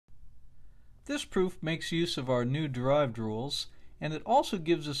This proof makes use of our new derived rules, and it also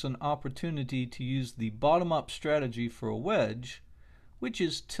gives us an opportunity to use the bottom-up strategy for a wedge, which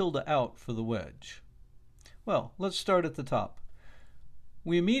is tilde out for the wedge. Well, let's start at the top.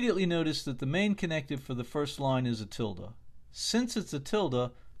 We immediately notice that the main connective for the first line is a tilde. Since it's a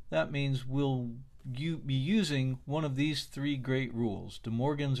tilde, that means we'll be using one of these three great rules, De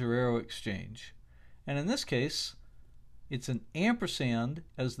Morgan's or arrow exchange. And in this case, it's an ampersand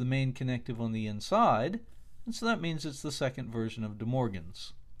as the main connective on the inside, and so that means it's the second version of De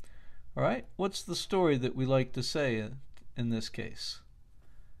Morgan's. All right, what's the story that we like to say in this case?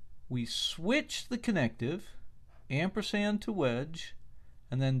 We switch the connective, ampersand to wedge,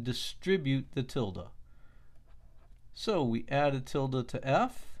 and then distribute the tilde. So we add a tilde to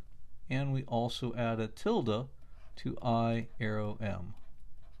F, and we also add a tilde to I arrow M.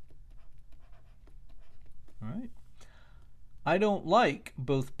 All right. I don't like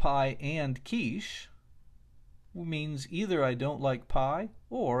both pi and quiche means either I don't like pi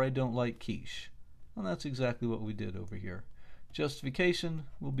or I don't like quiche. And that's exactly what we did over here. Justification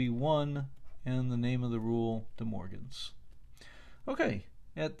will be 1 and the name of the rule, De Morgan's. Okay,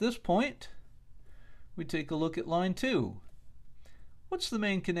 at this point, we take a look at line 2. What's the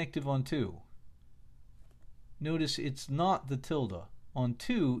main connective on 2? Notice it's not the tilde. On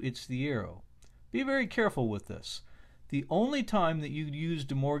 2, it's the arrow. Be very careful with this. The only time that you use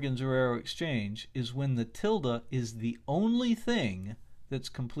De Morgan's or arrow exchange is when the tilde is the only thing that's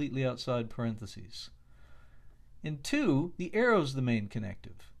completely outside parentheses. In 2, the arrow is the main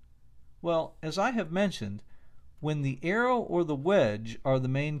connective. Well, as I have mentioned, when the arrow or the wedge are the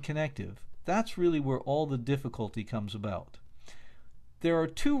main connective, that's really where all the difficulty comes about. There are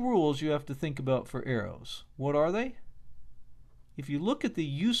two rules you have to think about for arrows. What are they? If you look at the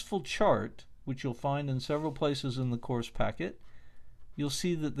useful chart, which you'll find in several places in the course packet, you'll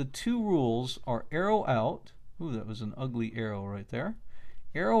see that the two rules are arrow out. Ooh, that was an ugly arrow right there.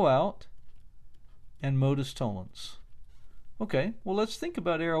 Arrow out and modus tollens. Okay, well let's think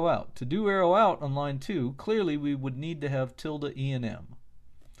about arrow out. To do arrow out on line 2, clearly we would need to have tilde E and M.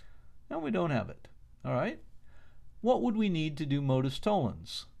 Now we don't have it. All right. What would we need to do modus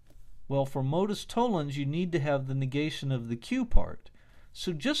tollens? Well, for modus tollens, you need to have the negation of the Q part.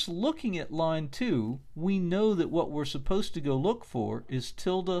 So just looking at line 2, we know that what we're supposed to go look for is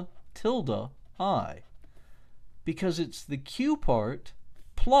tilde tilde I, because it's the Q part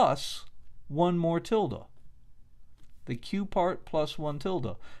plus one more tilde. The Q part plus one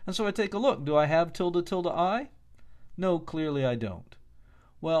tilde. And so I take a look. Do I have tilde tilde I? No, clearly I don't.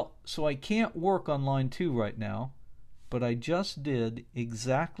 Well, so I can't work on line 2 right now, but I just did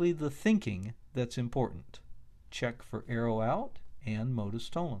exactly the thinking that's important. Check for arrow out and modus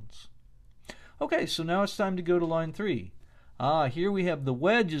tollens. Okay, so now it's time to go to line 3. Here we have the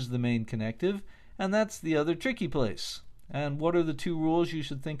wedge as the main connective, and that's the other tricky place. And what are the two rules you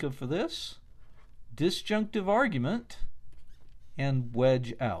should think of for this? Disjunctive argument and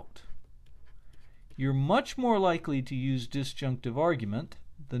wedge out. You're much more likely to use disjunctive argument,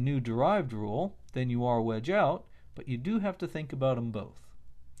 the new derived rule, than you are wedge out, but you do have to think about them both.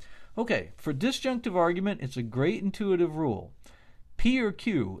 Okay, for disjunctive argument, it's a great intuitive rule. P or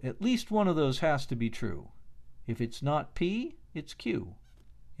Q, at least one of those has to be true. If it's not P, it's Q.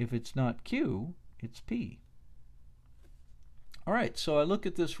 If it's not Q, it's P. All right, so I look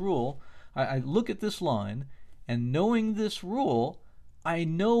at this rule, I look at this line, and knowing this rule, I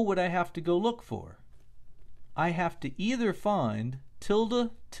know what I have to go look for. I have to either find tilde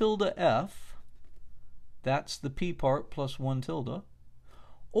tilde F, that's the P part plus one tilde,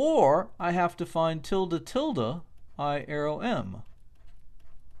 or I have to find tilde tilde I arrow M.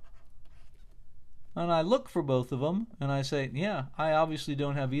 And I look for both of them, and I say, yeah, I obviously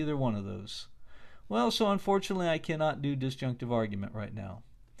don't have either one of those. Well, so unfortunately I cannot do disjunctive argument right now.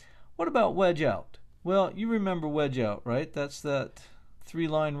 What about wedge out? Well, you remember wedge out, right? That's that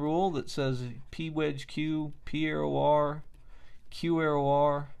three-line rule that says P wedge Q, P arrow R, Q arrow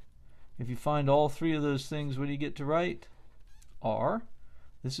R. If you find all three of those things, what do you get to write? R.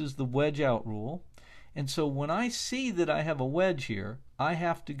 This is the wedge out rule. And so when I see that I have a wedge here, I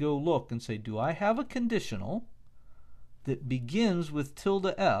have to go look and say, do I have a conditional that begins with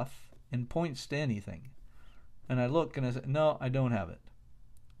tilde F and points to anything? And I look and I say, no, I don't have it.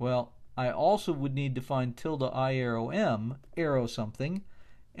 Well, I also would need to find tilde I arrow M, arrow something,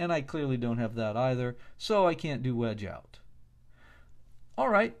 and I clearly don't have that either, so I can't do wedge out. All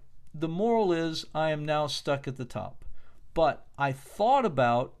right, the moral is I am now stuck at the top. But I thought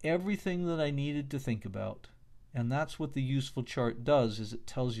about everything that I needed to think about, and that's what the useful chart does, is it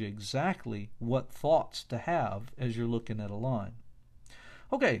tells you exactly what thoughts to have as you're looking at a line.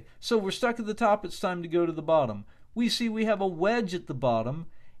 Okay, so we're stuck at the top. It's time to go to the bottom. We see we have a wedge at the bottom,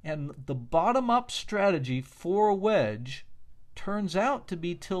 and the bottom-up strategy for a wedge turns out to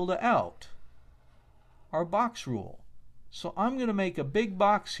be tilde out, our box rule. So I'm going to make a big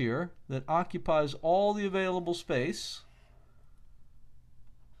box here that occupies all the available space.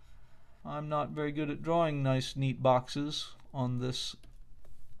 I'm not very good at drawing nice, neat boxes on this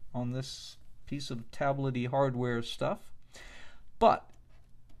piece of tablet-y hardware stuff. But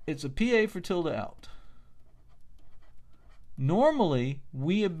it's a PA for tilde out. Normally,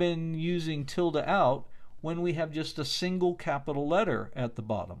 we have been using tilde out when we have just a single capital letter at the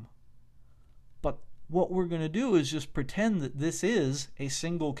bottom. But what we're going to do is just pretend that this is a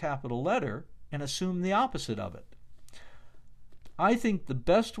single capital letter and assume the opposite of it. I think the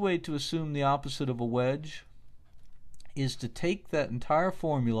best way to assume the opposite of a wedge is to take that entire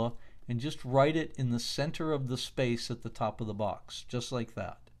formula and just write it in the center of the space at the top of the box, just like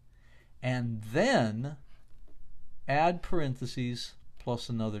that. And then add parentheses plus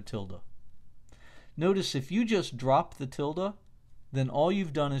another tilde. Notice if you just drop the tilde, then all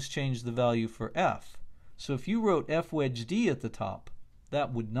you've done is change the value for f. So if you wrote f wedge d at the top,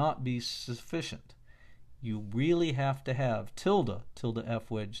 that would not be sufficient. You really have to have tilde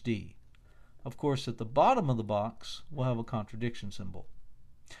f wedge d. Of course, at the bottom of the box, we'll have a contradiction symbol.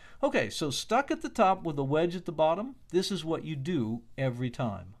 Okay, so stuck at the top with a wedge at the bottom, this is what you do every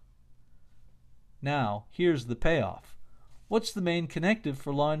time. Now, here's the payoff. What's the main connective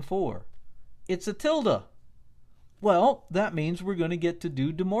for line 4? It's a tilde. Well, that means we're going to get to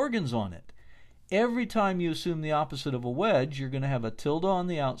do De Morgan's on it. Every time you assume the opposite of a wedge, you're going to have a tilde on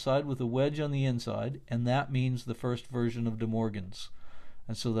the outside with a wedge on the inside, and that means the first version of De Morgan's.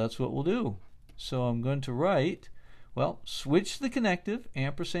 And so that's what we'll do. So I'm going to write, well, switch the connective,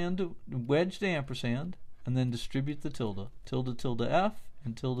 ampersand to wedge to ampersand, and then distribute the tilde. Tilde, tilde f,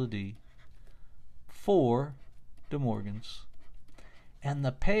 and tilde d. For De Morgan's. And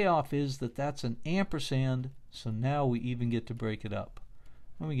the payoff is that that's an ampersand, so now we even get to break it up.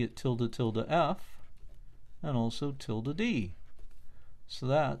 And we get tilde, tilde f, and also tilde d. So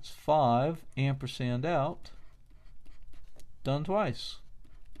that's 5 ampersand out, done twice.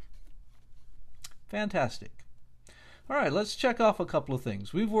 Fantastic. All right, let's check off a couple of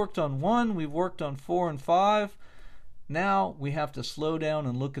things. We've worked on 1, we've worked on 4 and 5. Now we have to slow down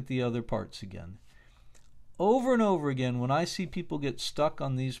and look at the other parts again. Over and over again, when I see people get stuck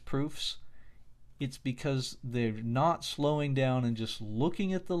on these proofs, it's because they're not slowing down and just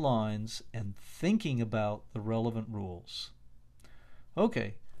looking at the lines and thinking about the relevant rules.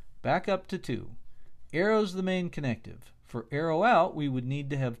 Okay, back up to 2. Arrow's the main connective. For arrow out, we would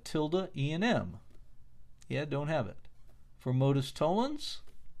need to have tilde E and M. Yeah, don't have it. For modus tollens,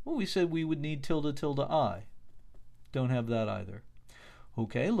 well, we said we would need tilde tilde I. Don't have that either.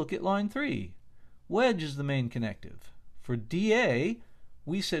 Okay, look at line 3. Wedge is the main connective. For DA,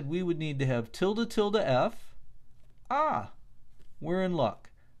 we said we would need to have tilde tilde F. Ah, we're in luck.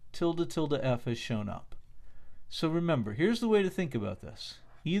 Tilde tilde F has shown up. So remember, here's the way to think about this.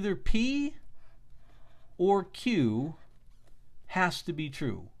 Either P or Q has to be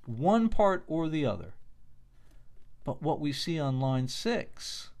true. One part or the other. But what we see on line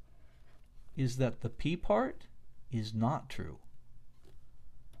 6 is that the P part is not true.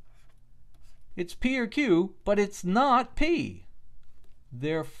 It's P or Q, but it's not P.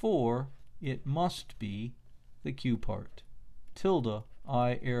 Therefore, it must be the Q part. Tilde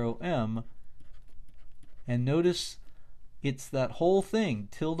I arrow M. And notice it's that whole thing,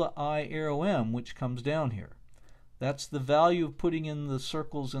 tilde I arrow M, which comes down here. That's the value of putting in the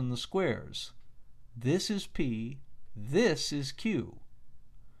circles and the squares. This is P, this is Q.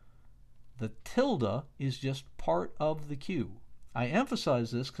 The tilde is just part of the Q. I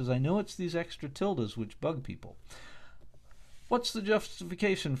emphasize this because I know it's these extra tildes which bug people. What's the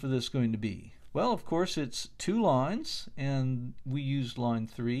justification for this going to be? Well, of course, it's 2 lines, and we used line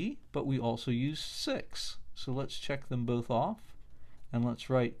 3, but we also used 6. So let's check them both off, and let's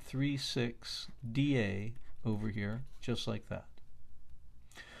write 3, 6, DA over here, just like that.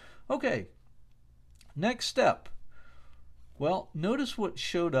 Okay, next step. Well, notice what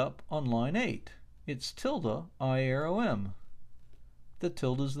showed up on line 8. It's tilde I arrow M. The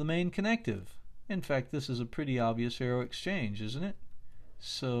tilde is the main connective. In fact, this is a pretty obvious arrow exchange, isn't it?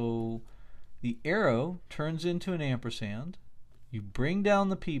 So the arrow turns into an ampersand. You bring down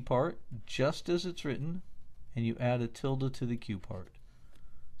the P part just as it's written, and you add a tilde to the Q part.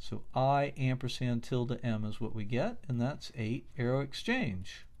 So I ampersand tilde M is what we get, and that's 8 arrow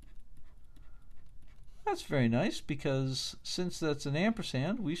exchange. That's very nice because since that's an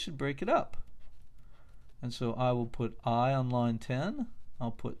ampersand, we should break it up. And so I will put I on line 10,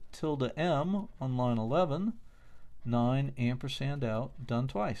 I'll put tilde m on line 11, 9 ampersand out, done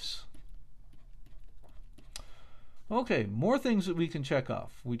twice. Okay, more things that we can check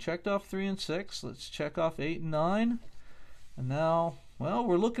off. We checked off 3 and 6. Let's check off 8 and 9. And now, well,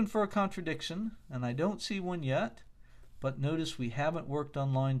 we're looking for a contradiction, and I don't see one yet. But notice we haven't worked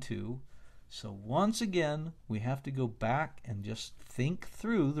on line 2. So once again, we have to go back and just think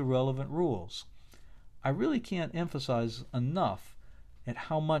through the relevant rules. I really can't emphasize enough at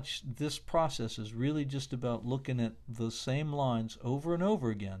how much this process is really just about looking at the same lines over and over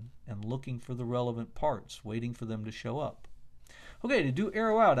again and looking for the relevant parts, waiting for them to show up. Okay, to do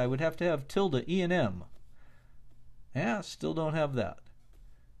arrow out, I would have to have tilde E and M. Yeah, still don't have that.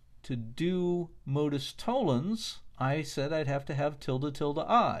 To do modus tollens, I said I'd have to have tilde tilde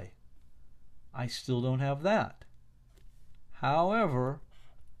I. I still don't have that. However,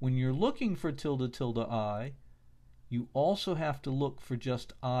 when you're looking for tilde tilde I, you also have to look for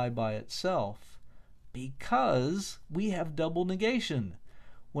just I by itself because we have double negation.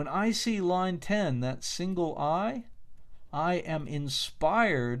 When I see line 10, that single I am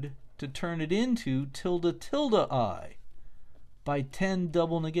inspired to turn it into tilde tilde I by 10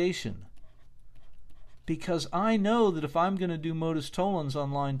 double negation. Because I know that if I'm going to do modus tollens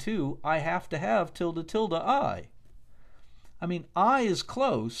on line 2, I have to have tilde tilde I. I mean, I is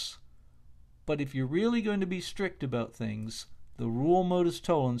close, but if you're really going to be strict about things, the rule modus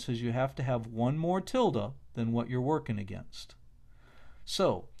tollens says you have to have one more tilde than what you're working against.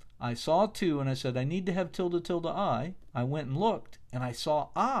 So, I saw 2 and I said I need to have tilde tilde I. I went and looked and I saw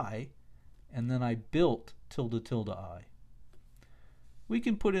I, and then I built tilde tilde I. We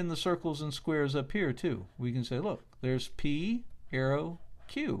can put in the circles and squares up here too. We can say, look, there's P, arrow,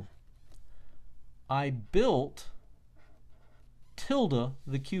 Q. I built tilde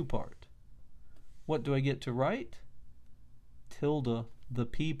the Q part. What do I get to write? Tilde the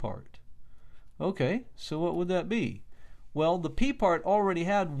P part. Okay, so what would that be? Well, the P part already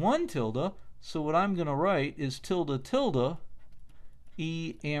had one tilde, so what I'm going to write is tilde tilde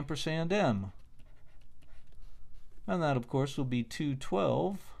E ampersand M. And that, of course, will be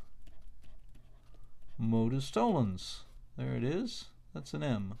 212 modus tollens. There it is. That's an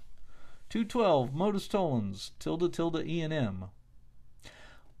M. 212 modus tollens, tilde tilde E and M.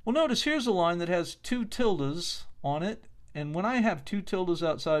 Well, notice here's a line that has 2 tildes on it, and when I have 2 tildes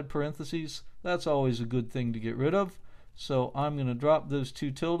outside parentheses, that's always a good thing to get rid of. So I'm going to drop those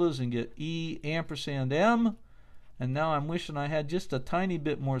 2 tildes and get E ampersand M, and now I'm wishing I had just a tiny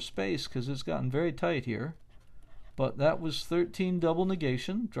bit more space because it's gotten very tight here. But that was 13 double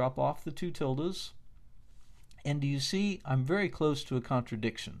negation. Drop off the 2 tildes. And do you see, I'm very close to a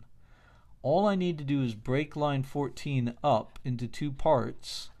contradiction. All I need to do is break line 14 up into 2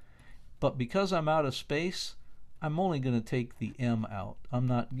 parts, but because I'm out of space, I'm only going to take the M out. I'm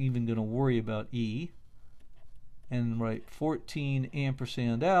not even going to worry about E. And write 14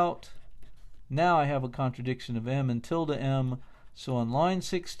 ampersand out. Now I have a contradiction of M and tilde M. So on line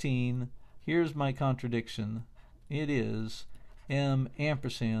 16, here's my contradiction. It is M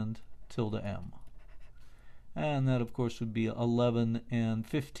ampersand tilde M. And that, of course, would be 11 and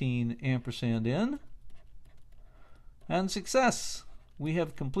 15 ampersand in. And success! We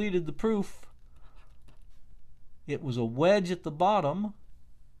have completed the proof. It was a wedge at the bottom,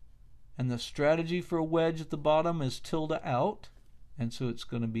 and the strategy for a wedge at the bottom is tilde out, and so it's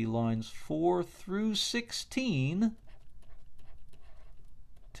going to be lines 4 through 16,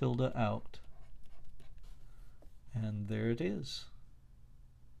 tilde out. And there it is.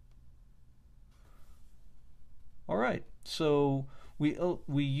 All right, so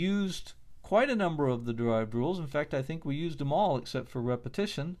we used quite a number of the derived rules. In fact, I think we used them all except for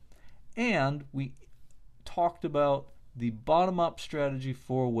repetition. And we talked about the bottom-up strategy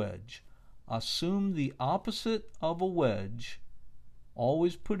for a wedge. Assume the opposite of a wedge,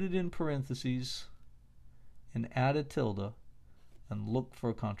 always put it in parentheses, and add a tilde, and look for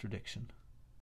a contradiction.